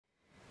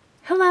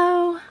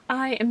Hello,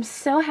 I am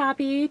so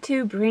happy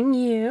to bring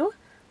you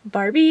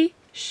Barbie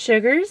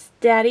Sugar's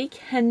Daddy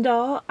Ken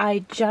doll.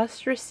 I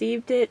just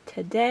received it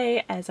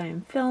today as I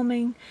am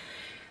filming.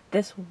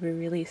 This will be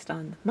released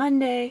on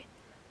Monday,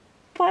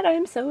 but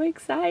I'm so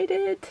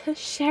excited to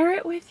share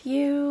it with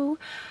you.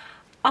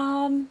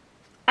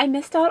 I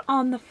missed out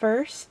on the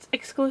first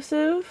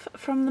exclusive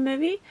from the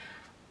movie,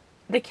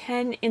 the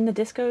Ken in the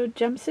disco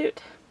jumpsuit,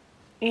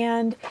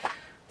 and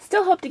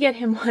still hope to get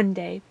him one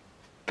day,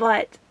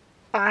 but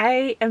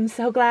I am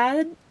so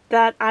glad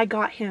that I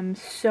got him.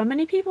 So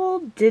many people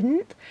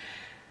didn't,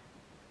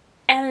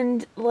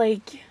 and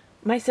like,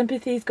 my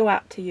sympathies go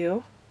out to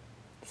you.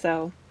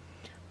 So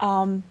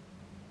I'm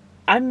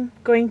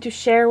going to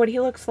share what he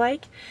looks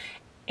like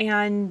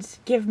and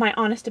give my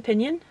honest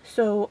opinion.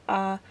 So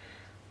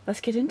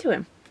let's get into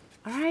him.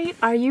 All right,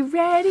 are you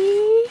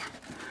ready?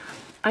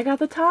 I got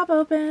the top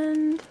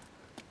opened.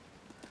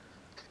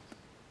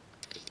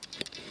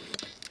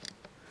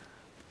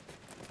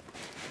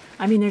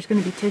 I mean, there's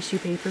going to be tissue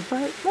paper,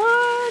 but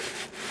what?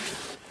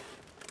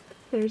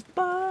 There's the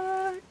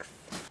box.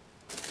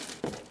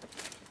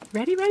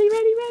 Ready, ready,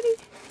 ready, ready.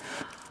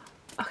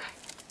 Okay.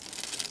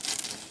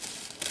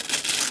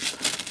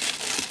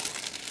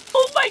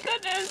 Oh my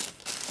goodness.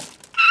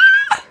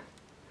 Ah!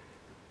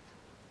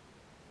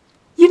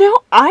 You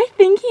know, I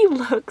think he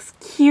looks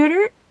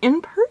cuter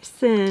in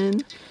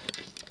person.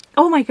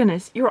 Oh my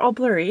goodness, you're all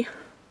blurry.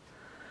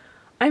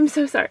 I'm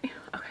so sorry.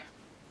 Okay.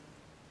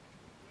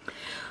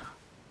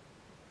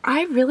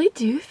 I really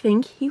do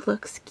think he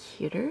looks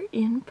cuter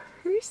in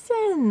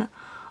person.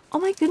 Oh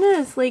my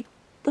goodness, like,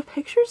 the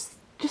pictures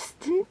just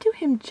didn't do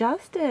him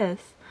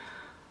justice.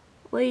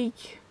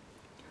 Like,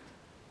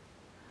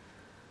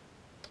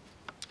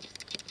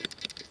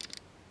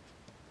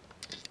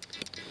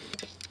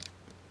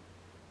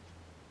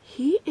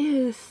 he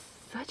is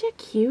such a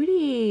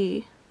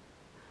cutie.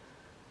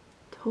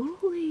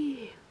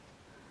 Totally.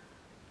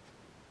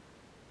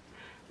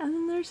 And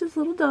then there's his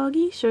little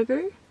doggy,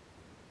 Sugar.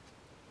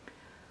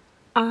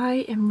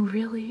 I am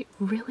really,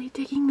 really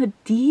digging the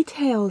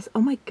details.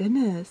 Oh my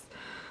goodness.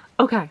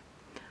 Okay,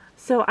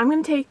 so I'm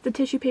going to take the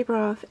tissue paper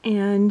off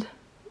and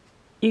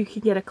you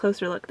can get a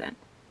closer look then.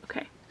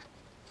 Okay.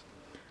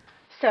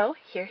 So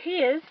here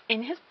he is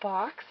in his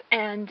box,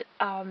 and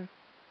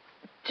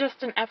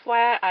just an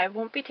FYI, I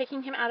won't be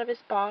taking him out of his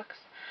box.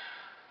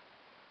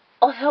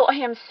 Although I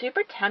am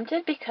super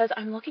tempted because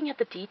I'm looking at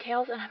the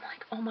details and I'm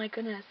like, oh my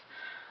goodness.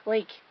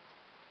 Like,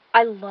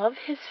 I love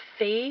his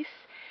face,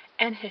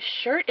 and his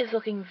shirt is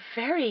looking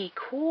very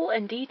cool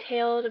and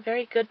detailed,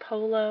 very good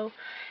polo,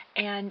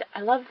 and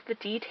I love the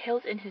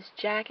details in his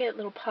jacket,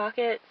 little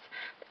pockets.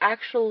 They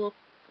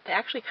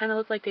actually kind of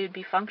look like they would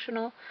be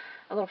functional.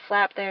 A little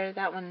flap there,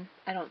 that one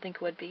I don't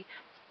think would be.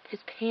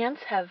 His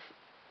pants have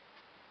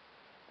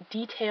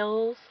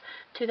details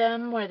to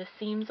them where the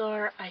seams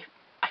are. I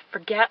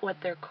forget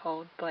what they're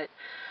called, but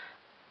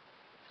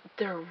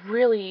they're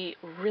really,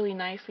 really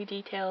nicely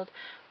detailed.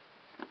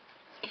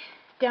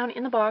 Down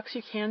in the box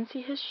you can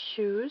see his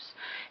shoes,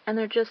 and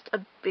they're just a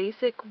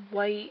basic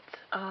white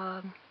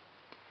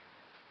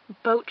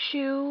boat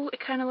shoe, it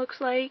kind of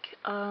looks like.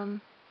 And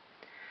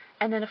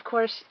then of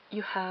course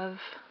you have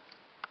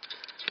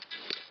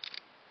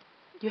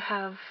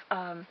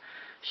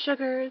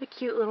Sugar, the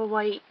cute little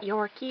white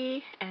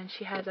Yorkie, and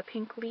she has a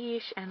pink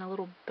leash and a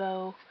little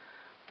bow.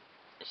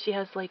 She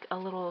has like a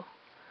little,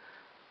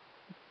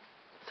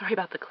 sorry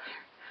about the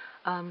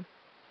glare.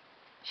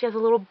 She has a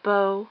little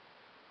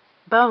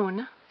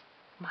bone,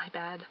 my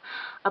bad,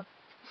 a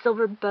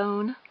silver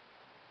bone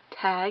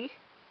tag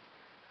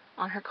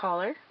on her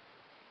collar.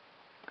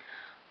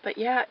 But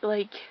yeah,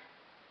 like,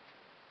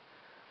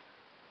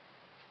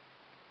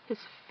 his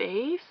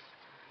face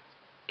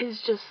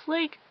is just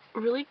like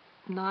really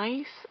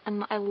nice,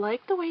 and I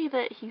like the way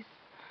that he's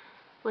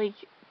like,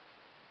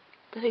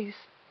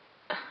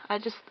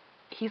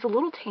 he's a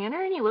little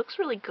tanner and he looks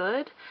really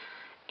good.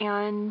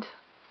 And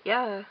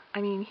yeah,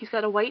 I mean, he's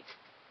got a white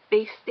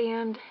base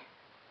stand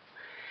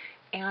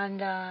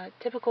and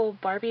typical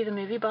Barbie the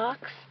movie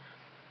box.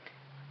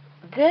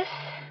 Is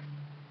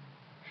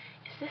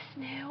this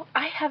new?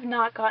 I have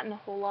not gotten a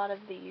whole lot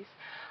of these.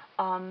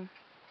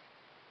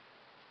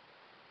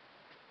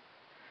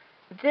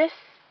 This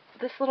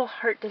little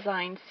heart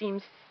design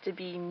seems to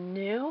be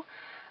new.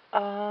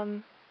 Let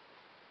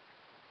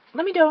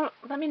me know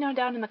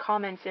down in the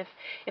comments if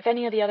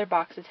any of the other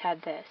boxes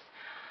had this.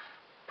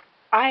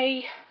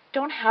 I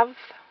don't have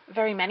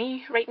very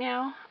many right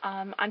now.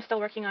 I'm still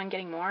working on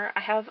getting more.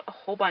 I have a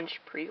whole bunch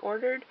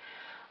pre-ordered.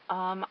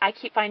 I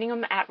keep finding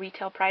them at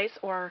retail price,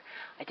 or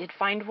I did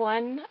find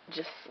one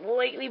just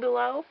slightly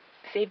below.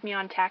 Saved me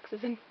on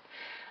taxes, and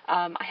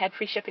I had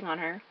free shipping on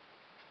her.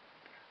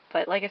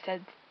 But like I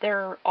said,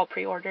 they're all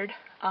pre-ordered.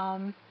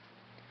 But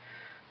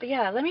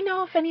yeah, let me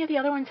know if any of the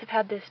other ones have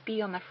had this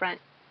bee on the front.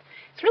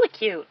 It's really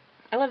cute.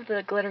 I love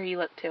the glittery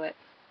look to it.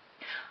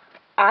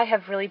 I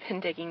have really been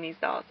digging these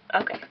dolls.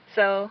 Okay,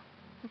 so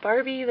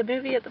Barbie the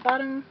movie at the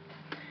bottom.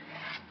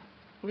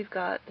 We've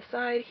got the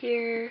side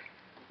here,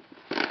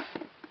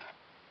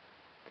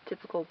 the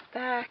typical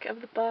back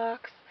of the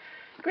box.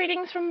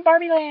 Greetings from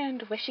Barbie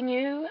Land, wishing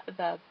you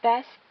the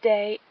best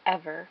day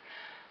ever.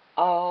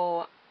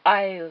 Oh,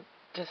 I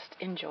just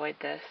enjoyed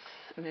this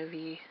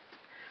movie.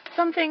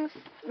 Some things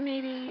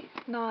maybe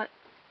not,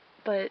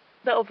 but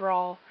the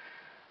overall,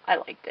 I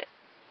liked it.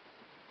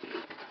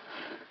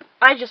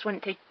 I just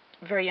wouldn't take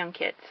very young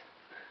kids.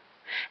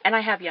 And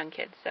I have young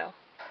kids, so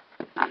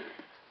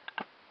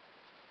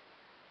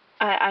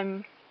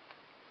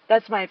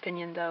that's my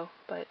opinion though,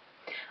 but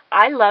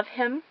I love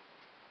him.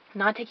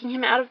 Not taking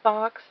him out of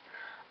box,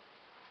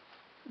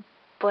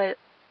 but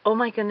oh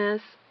my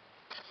goodness.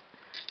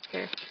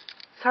 Here.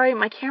 Sorry,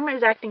 my camera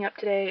is acting up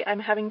today.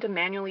 I'm having to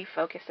manually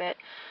focus it.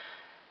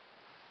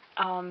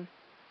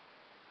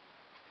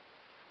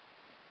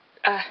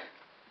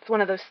 It's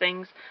one of those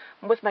things.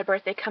 With my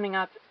birthday coming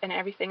up and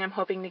everything, I'm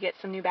hoping to get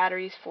some new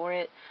batteries for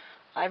it.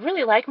 I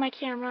really like my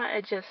camera.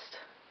 It just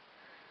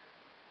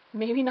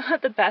maybe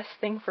not the best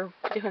thing for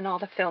doing all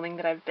the filming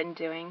that I've been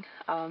doing.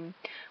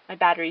 My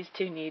batteries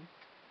too need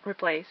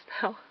replaced.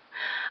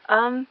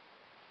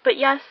 But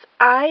yes,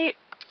 I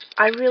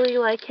really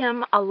like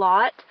him a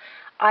lot.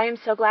 I am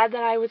so glad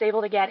that I was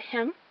able to get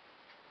him.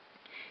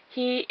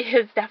 He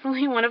is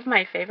definitely one of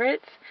my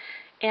favorites.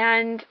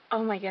 And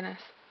oh my goodness,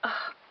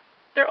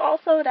 they're all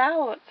sold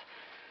out.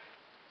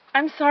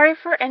 I'm sorry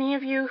for any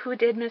of you who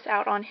did miss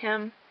out on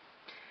him.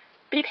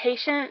 Be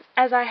patient,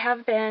 as I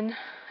have been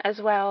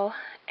as well,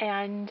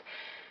 and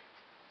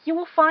you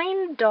will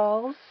find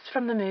dolls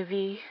from the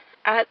movie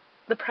at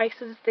the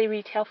prices they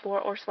retail for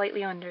or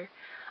slightly under.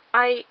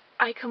 I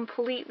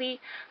completely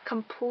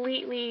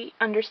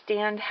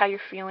understand how you're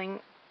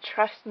feeling.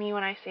 Trust me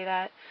when I say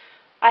that.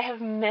 I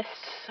have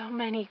missed so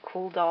many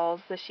cool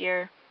dolls this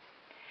year,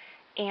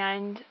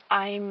 and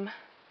I'm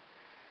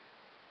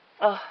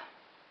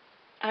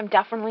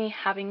definitely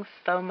having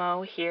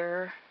FOMO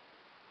here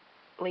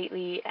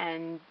lately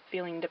and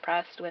feeling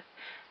depressed with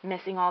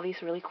missing all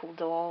these really cool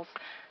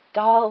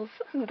dolls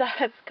that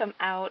have come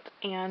out.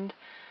 And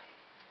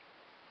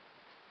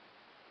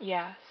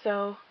yeah,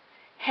 so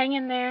hang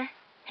in there.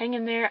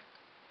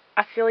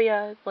 I feel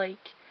ya.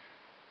 Like,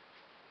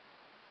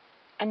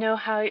 I know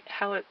how it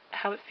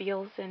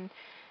feels, and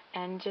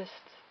just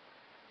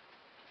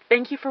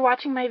thank you for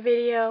watching my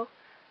video.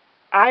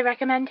 I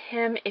recommend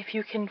him if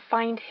you can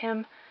find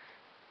him.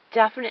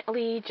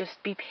 Definitely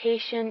just be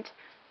patient.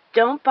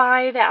 Don't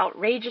buy the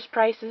outrageous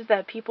prices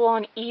that people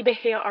on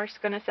eBay are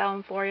going to sell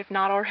him for, if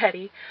not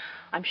already.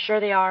 I'm sure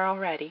they are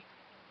already.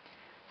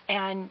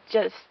 And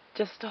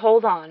just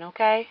hold on,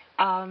 okay?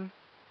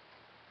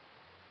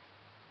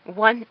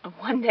 One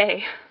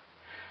day,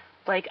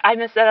 like, I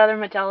missed that other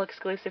Mattel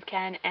exclusive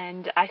Ken,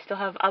 and I still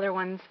have other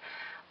ones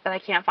that I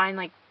can't find,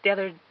 like the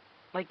other,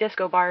 like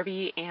Disco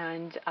Barbie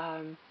and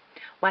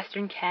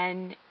Western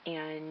Ken,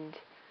 and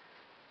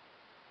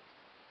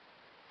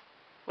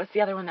what's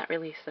the other one that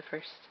released the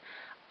first?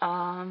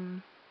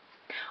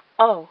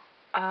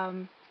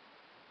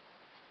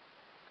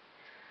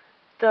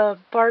 The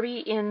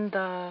Barbie in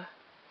the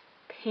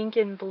pink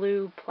and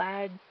blue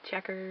plaid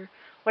checker,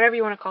 whatever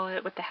you want to call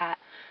it, with the hat.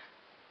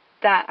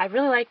 That, I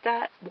really like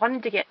that.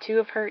 Wanted to get 2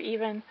 of her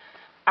even.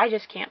 I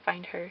just can't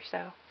find her,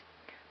 so.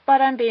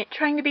 But I'm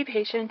trying to be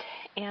patient,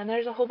 and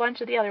there's a whole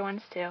bunch of the other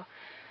ones too.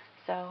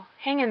 So,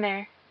 hang in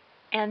there.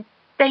 And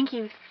thank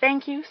you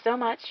so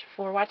much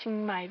for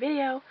watching my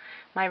video,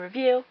 my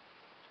review.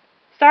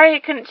 Sorry I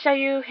couldn't show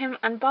you him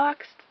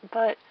unboxed,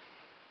 but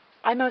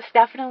I most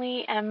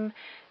definitely am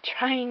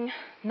trying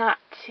not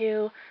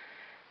to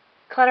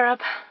clutter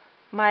up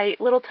my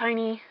little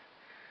tiny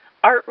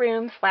art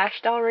room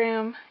 / doll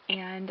room,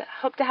 and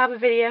hope to have a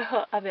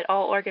video of it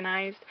all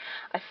organized.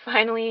 I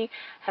finally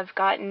have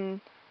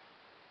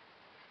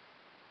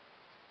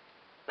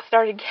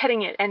started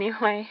getting it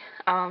anyway,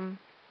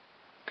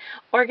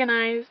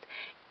 organized,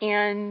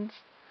 and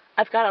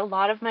I've got a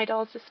lot of my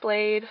dolls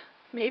displayed,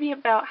 maybe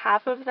about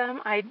half of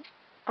them.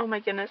 Oh my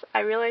goodness, I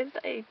realized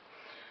I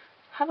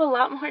have a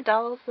lot more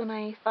dolls than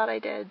I thought I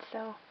did,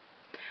 so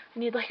I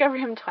need like a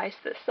room twice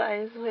this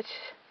size, which,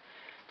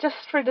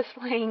 just for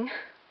displaying.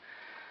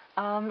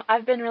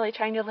 I've been really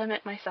trying to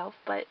limit myself,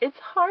 but it's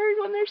hard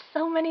when there's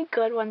so many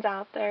good ones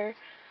out there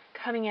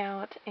coming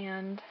out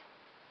and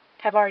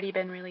have already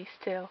been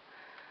released too.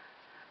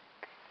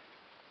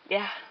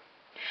 Yeah.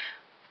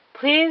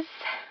 Please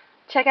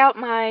check out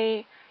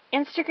my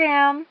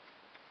Instagram,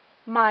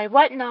 my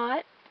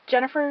Whatnot,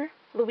 Jennifer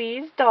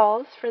Louise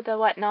Dolls for the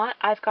Whatnot.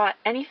 I've got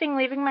anything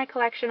leaving my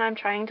collection I'm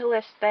trying to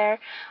list there.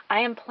 I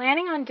am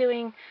planning on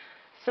doing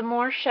some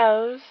more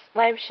shows,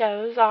 live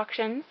shows,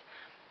 auctions.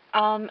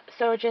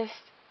 So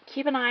just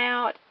keep an eye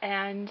out,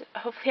 and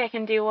hopefully I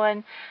can do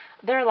one.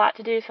 There are a lot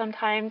to do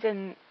sometimes,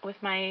 and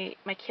with my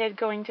kid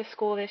going to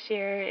school this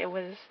year, it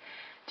was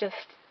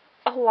just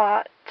a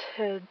lot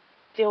to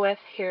deal with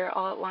here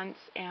all at once,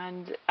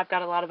 and I've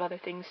got a lot of other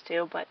things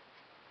too, but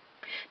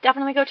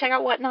definitely go check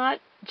out Whatnot,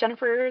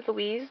 Jennifer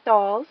Louise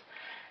Dolls.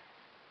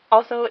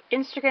 Also,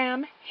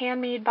 Instagram,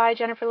 Handmade by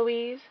Jennifer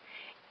Louise,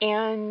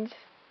 and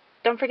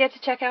don't forget to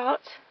check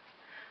out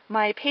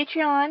my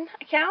Patreon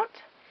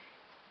account.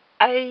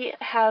 I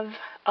have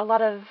a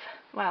lot of,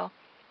 well,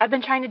 I've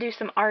been trying to do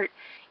some art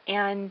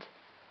and,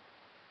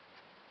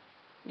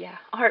 yeah,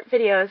 art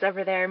videos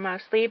over there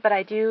mostly, but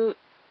I do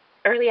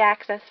early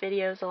access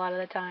videos a lot of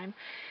the time.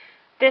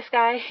 This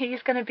guy,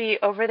 he's going to be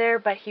over there,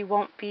 but he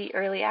won't be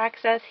early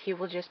access. He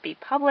will just be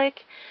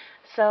public.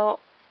 So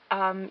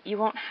you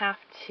won't have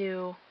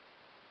to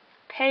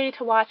pay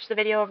to watch the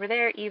video over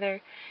there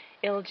either.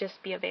 It'll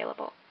just be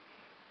available.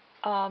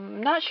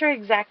 Not sure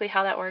exactly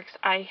how that works.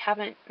 I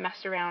haven't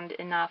messed around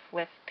enough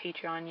with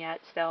Patreon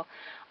yet still.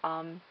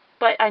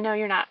 But I know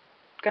you're not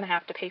going to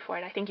have to pay for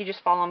it. I think you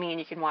just follow me and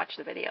you can watch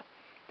the video.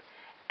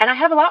 And I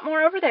have a lot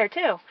more over there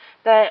too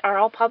that are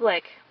all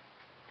public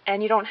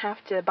and you don't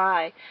have to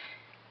buy.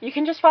 You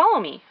can just follow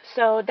me.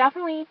 So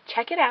definitely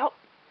check it out.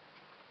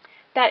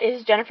 That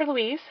is Jennifer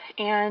Louise,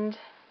 and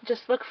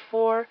just look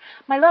for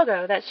my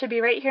logo. That should be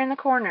right here in the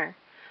corner.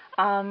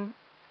 The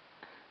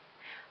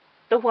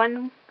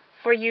one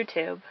for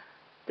YouTube.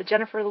 The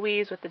Jennifer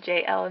Louise with the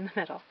JL in the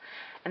middle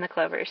and the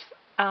clovers.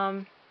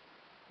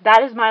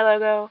 That is my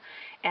logo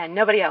and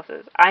nobody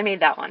else's. I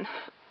made that one.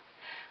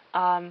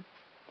 But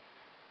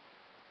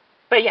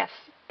yes,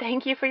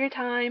 thank you for your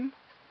time.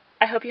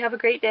 I hope you have a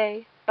great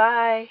day.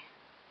 Bye.